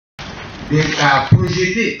à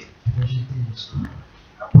projeter.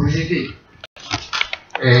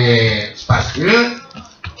 Parce que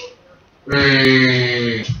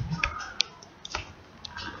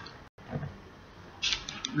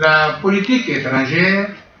la politique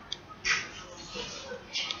étrangère,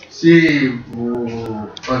 si vous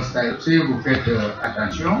faites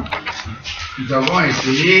attention, nous avons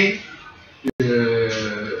essayé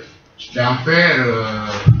d'en faire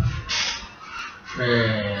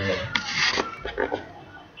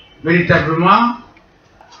véritablement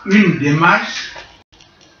une démarche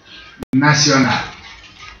nationale.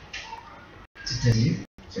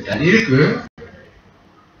 C'est-à-dire que,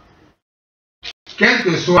 quel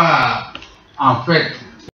que soit en fait,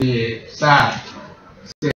 et ça,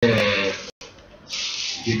 je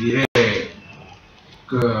dirais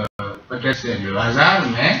que peut-être c'est le hasard,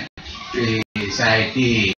 mais ça a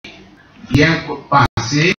été bien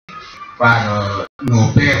pensé par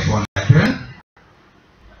nos pères fondateurs.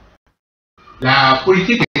 La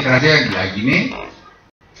politique étrangère de la Guinée,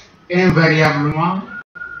 invariablement,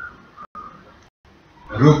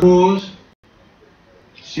 repose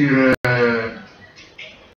sur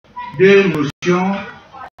deux notions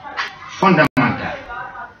fondamentales,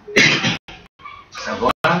 à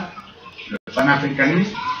savoir le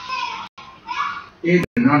panafricanisme et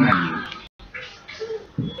le non-alignement.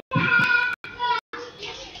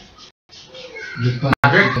 Le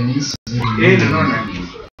panafricanisme et le non-alignement.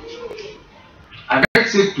 Avec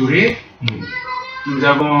cette Touré, nous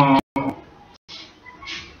avons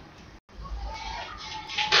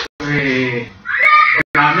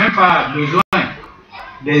on n'a même pas besoin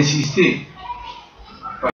d'insister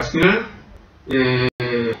parce que dès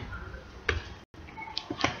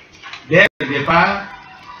le départ,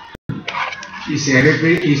 il s'est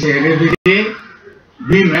révélé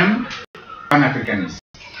lui-même panafricaniste.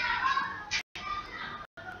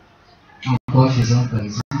 En quoi faisant par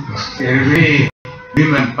exemple? Il s'est révélé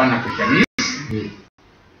lui-même panafricaniste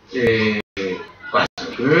parce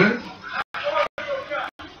que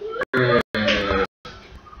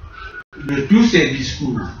de tous ces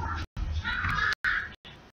discours,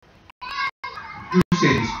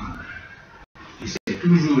 il s'est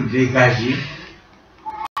toujours dégagé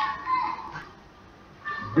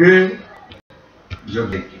deux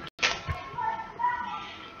objectifs.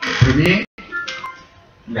 Le premier,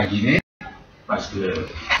 la Guinée, parce que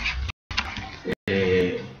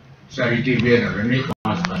charité bien ordonnée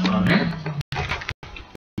commence par soi-même,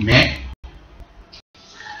 mais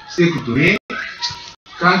Sékou Touré,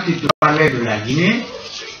 quand il parlait de la Guinée,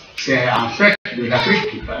 c'est en fait de l'Afrique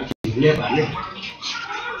qu'il voulait parler.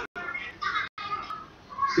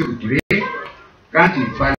 Sékou Touré, quand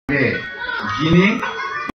il parlait Guinée,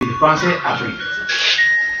 il pensait Afrique.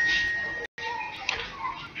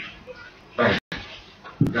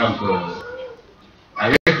 Donc,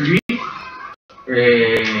 avec lui,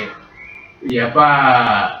 il n'y a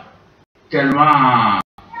pas tellement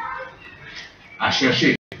à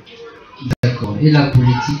chercher. D'accord. Et la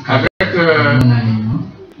politique avec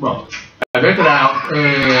bon, avec par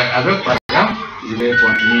exemple, je vais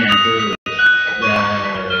continuer un peu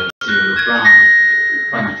sur le plan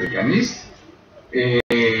panafricaniste.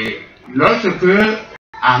 Et lorsque,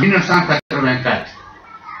 en 1984,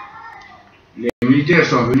 les militaires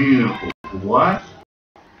sont venus au pouvoir,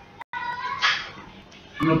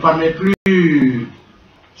 on ne parlait plus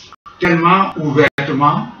tellement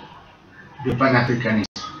ouvertement de panafricanisme.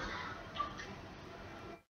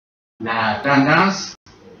 La tendance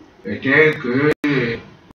était que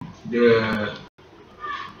de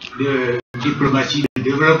diplomatie de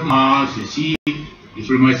développement, ceci,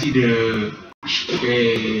 diplomatie de...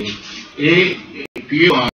 Et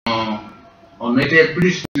puis on mettait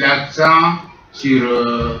plus l'accent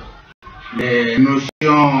sur les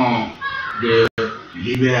notions de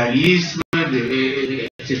libéralisme,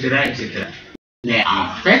 etc., etc. Mais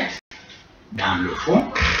en fait, dans le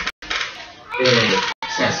fond,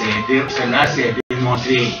 cela s'est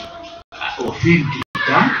démontré au fil du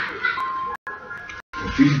temps.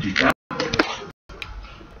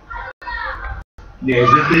 Les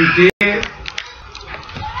autorités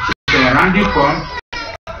se sont rendues compte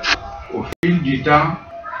au fil du temps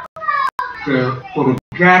que pour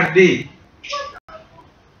garder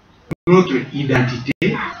notre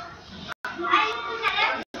identité,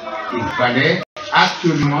 il fallait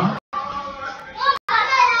absolument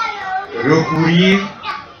recourir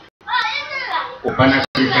au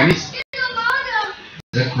panafricanisme.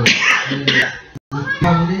 D'accord.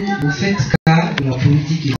 Vous faites cas de la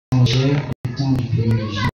politique étrangère du temps du premier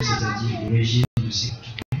régime, c'est-à-dire du régime de Sékou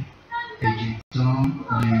Touré, et du temps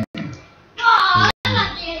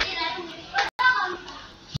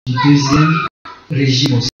du deuxième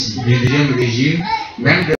régime aussi. Du deuxième régime,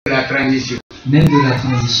 même de la transition. Même de la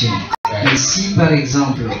transition. Et si par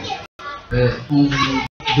exemple, on vous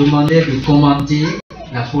demandait de commenter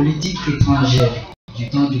la politique étrangère du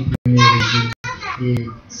temps du premier régime et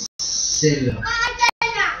celle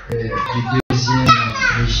du deuxième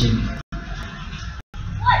régime,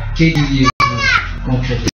 que diriez-vous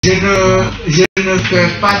concrètement? Je ne fais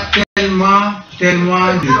pas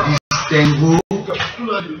tellement de distinguo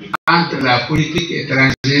entre la politique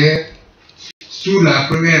étrangère sous la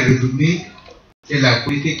première république et la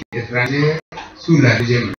politique étrangère sous la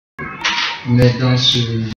deuxième république. Mais dans ce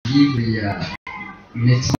livre, il y a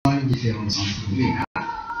nettement une différence entre les deux.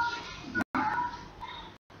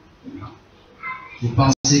 Vous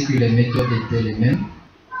pensez que les méthodes étaient les mêmes?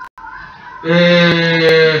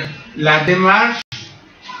 La démarche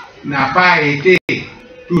n'a pas été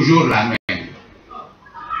toujours la même.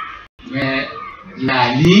 Mais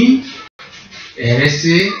la ligne est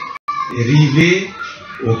restée rivée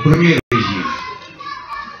au premier régime.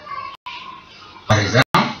 Par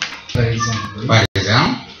exemple,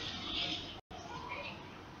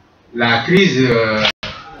 la crise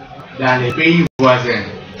dans les pays voisins,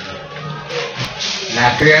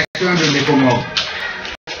 la création de l'ECOMOG,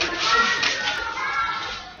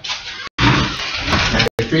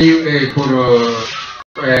 pour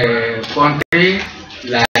contrer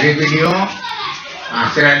la rébellion en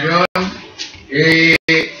Sierra Leone et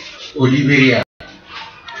au Libéria.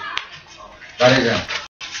 Par exemple,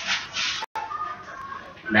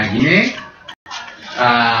 la Guinée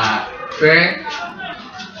a fait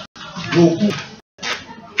beaucoup,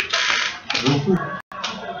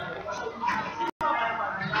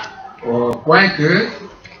 au point que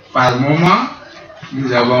par moment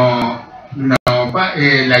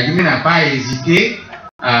la Guinée n'a pas hésité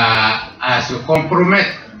à se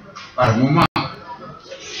compromettre par moment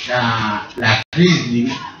dans la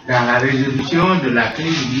résolution de la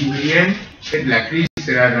crise libérienne et de la crise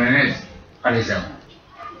sierra-léonaise, par exemple.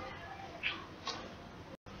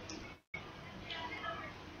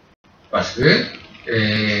 Parce que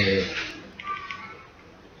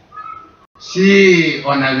si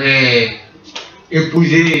on avait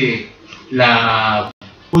épousé la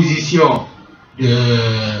position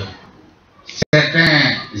de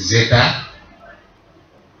certains États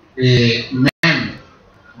et même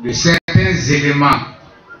de certains éléments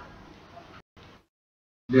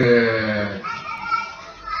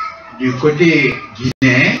du côté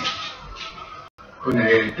guinéen, on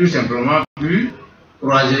n'aurait tout simplement pu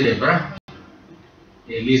croiser les bras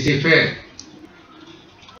et laisser faire.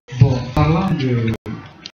 Bon, parlant de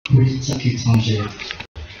politique étrangère,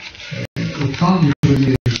 au temps du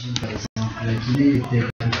premier régime, par exemple, la Guinée était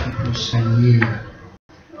beaucoup plus alliée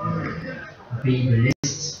aux pays de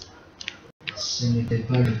l'Est. Ce n'était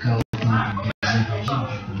pas le cas au temps du deuxième régime,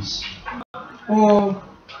 je pense. Oh,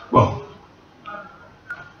 bon,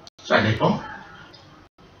 ça dépend.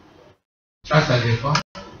 Ça dépend.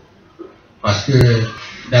 Parce que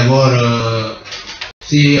d'abord,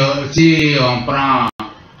 si on prend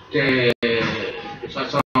de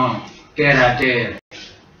façon terre à terre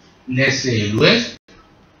l'Est et l'Ouest,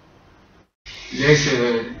 l'Est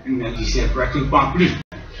n'existe pratiquement plus.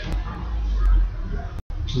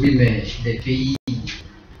 Oui, mais les pays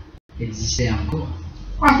existaient encore.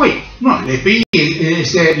 Ah oui, non, les pays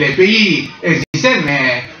existaient,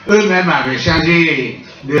 mais eux-mêmes avaient changé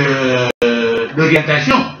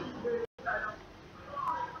d'orientation.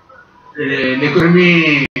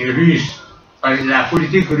 L'économie russe, la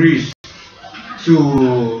politique russe,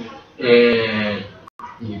 sous,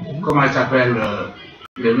 comment s'appelle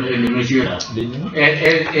le monsieur là,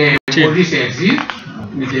 et police exil,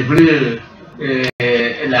 n'était plus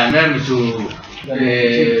la même sous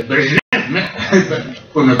Brezhnev,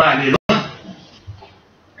 pour ne pas aller loin.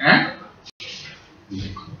 Hein?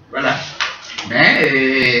 Voilà.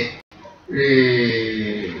 Mais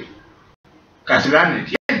qu'à cela ne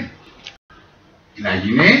tienne, la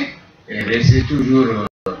Guinée est restée toujours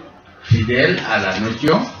fidèle à la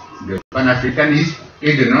notion de panafricanisme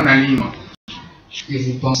et de non-alignement. Et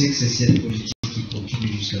vous pensez que c'est cette politique qui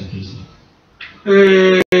continue jusqu'à présent?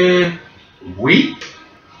 Oui,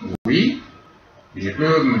 je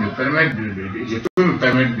peux me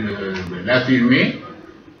permettre de l'affirmer,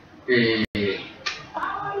 et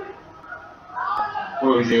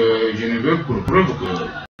je ne veux pour preuve que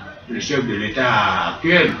le chef de l'État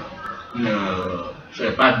actuel ne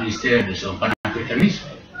fait pas mystère de son panafricanisme.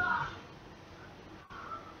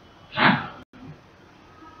 Hein?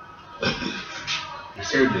 Le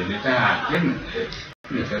chef de l'État actuel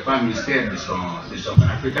ne fait pas mystère de son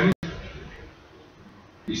panafricanisme.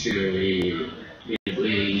 Il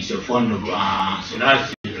se se fonde en cela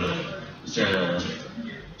sur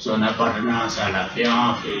son appartenance à la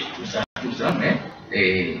fiance et tout ça, mais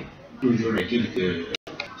toujours est-il que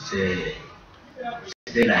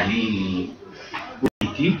c'était la ligne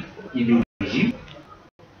politique, idéologique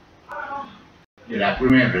de la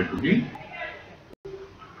première République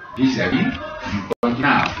vis-à-vis du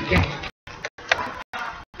continent africain.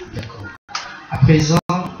 D'accord. À présent,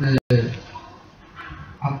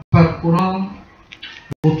 en parcourant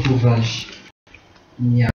votre ouvrage,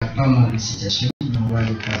 il y a pas mal de citations, on va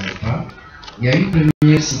les pas à pas. Il y a une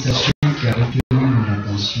première citation qui a retenu mon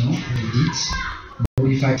attention. Vous dites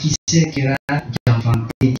Borifaki Sekera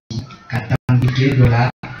Diamantedi Katambike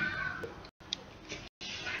Dola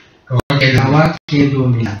Kawa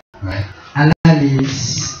Kedomina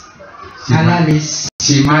Alalis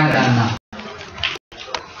Simadana.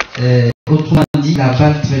 Autrement dit, la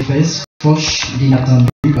balle très fesse, proche d'inattendu,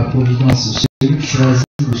 la providence seule choisit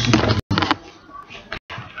de son côté.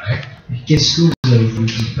 Qu'est-ce que vous avez voulu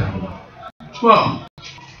dire par là? Bon,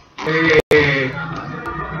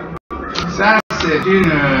 ça c'est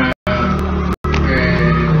une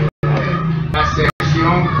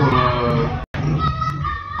assertion pour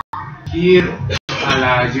dire à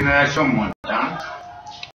la génération montante,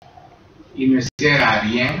 il ne sert à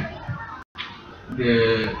rien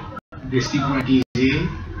de stigmatiser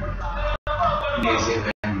les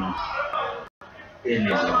événements et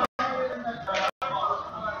les hommes.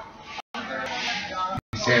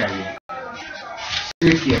 Il ne sert à rien. Ce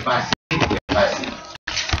qui est passé, est passé.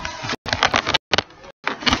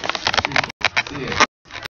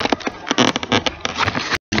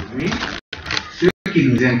 Aujourd'hui, ce qui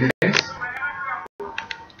nous intéresse,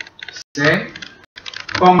 c'est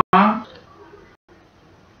comment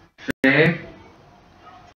faire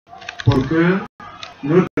pour que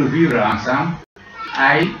notre vivre ensemble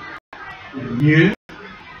aille mieux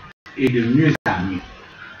et de mieux en mieux.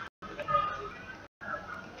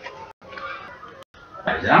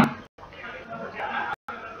 Par exemple,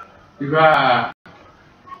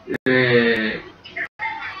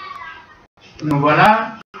 nous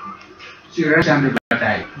voilà sur un champ de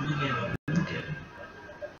bataille.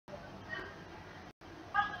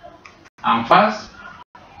 En face,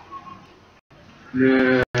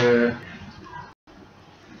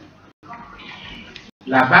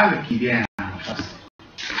 la balle qui vient en face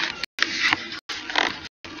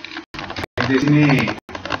est destinée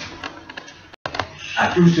à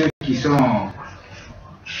tous ceux qui sont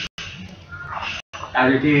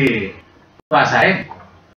arrêtés face à elle.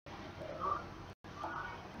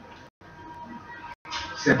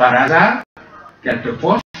 C'est par hasard qu'elle te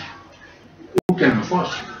fauche ou qu'elle me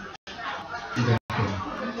fauche. D'accord.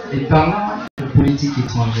 Et parlant de politique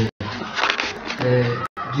étrangère,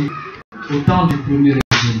 au temps du premier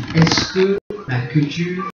régime, est-ce que la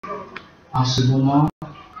culture en ce moment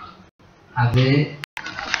avait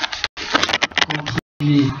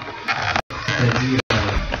contribué, c'est-à-dire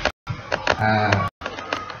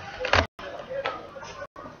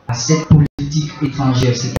à cette politique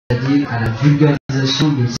étrangère, c'est-à-dire à la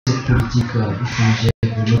vulgarisation de cette politique étrangère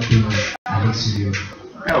de notre pays à l'extérieur?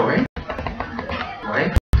 Ah oui. Oui.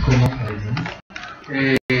 Comment par exemple?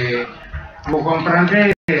 Vous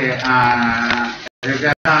comprendrez en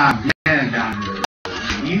regardant bien dans le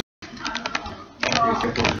livre, et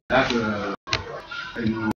c'est pour ça que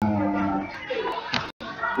nous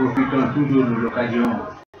profitons toujours de l'occasion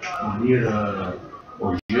de dire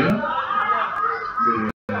aux jeunes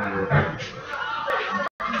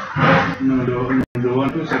nous devons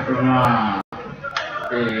tout simplement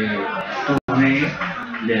tourner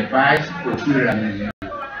les pages au fur et à mesure.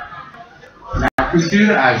 La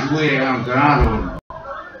culture a joué un grand rôle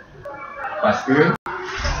parce que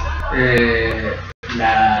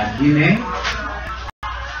la Guinée,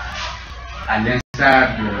 à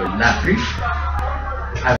l'instar de l'Afrique,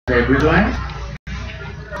 avait besoin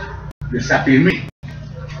de s'affirmer.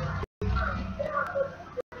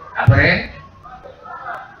 Après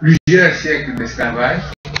plusieurs siècles d'esclavage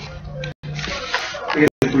et de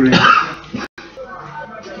colonisation,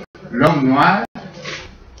 l'homme noir,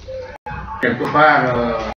 quelque part,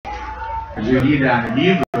 je lis dans le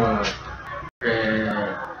livre,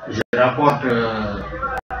 je rapporte dans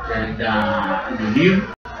le livre,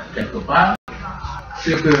 quelque part,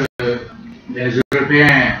 ce que les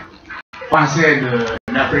Européens pensaient de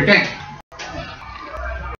l'Africain.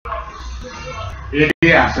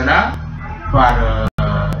 Aidé à cela par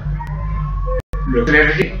le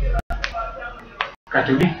clergé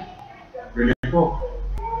catholique de l'époque.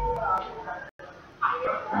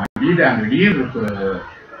 On dit dans le livre que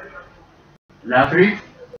l'Afrique,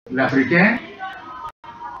 l'Africain,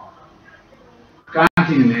 quand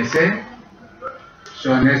il naissait,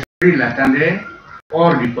 son esprit l'attendait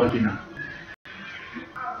hors du continent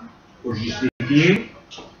pour justifier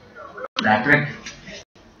la traite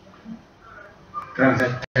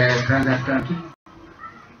transatlantique.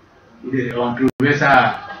 On trouvait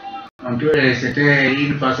ça, c'était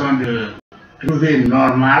une façon de trouver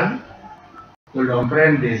normal que l'on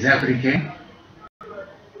prenne des Africains,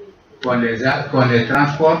 qu'on les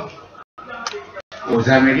transporte aux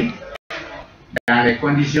Amériques dans les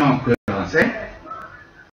conditions que l'on sait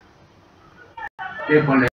et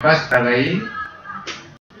qu'on les fasse travailler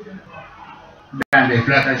dans des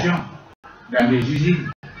plantations, dans des usines,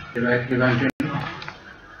 éventuellement.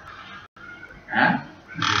 Hein?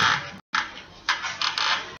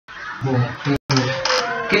 Bon,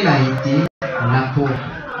 quel a été l'apport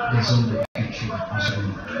des hommes de culture en ce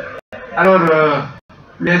moment? Alors,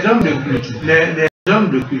 les hommes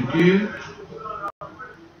de culture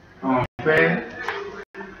ont fait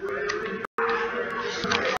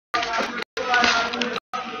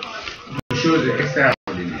des choses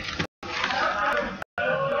extraordinaires.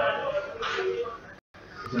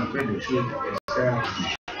 Ils ont fait des choses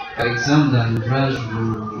extraordinaires. Par exemple, dans l'ouvrage,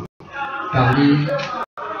 vous parlez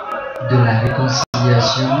de la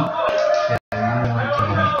réconciliation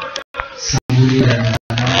singulier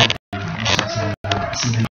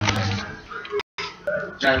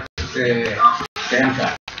c'est un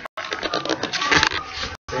cas.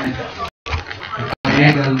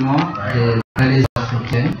 Également, dans les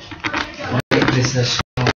Africains, les prestations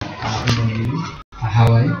à Honolulu, à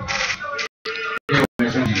Hawaï et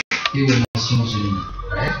aux Nations Unies.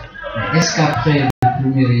 Est-ce qu'après le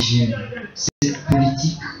premier régime, cette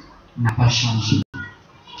politique n'a pas changé?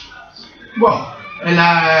 Bon, elle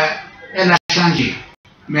a changé.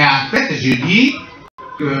 Mais en fait, je dis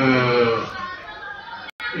que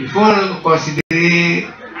il faut considérer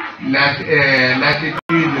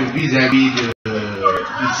l'attitude vis-à-vis du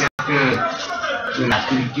secteur de la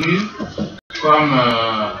culture comme,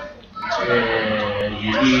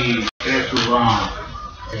 je dis très souvent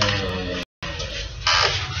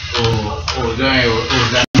aux uns et aux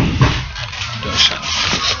autres,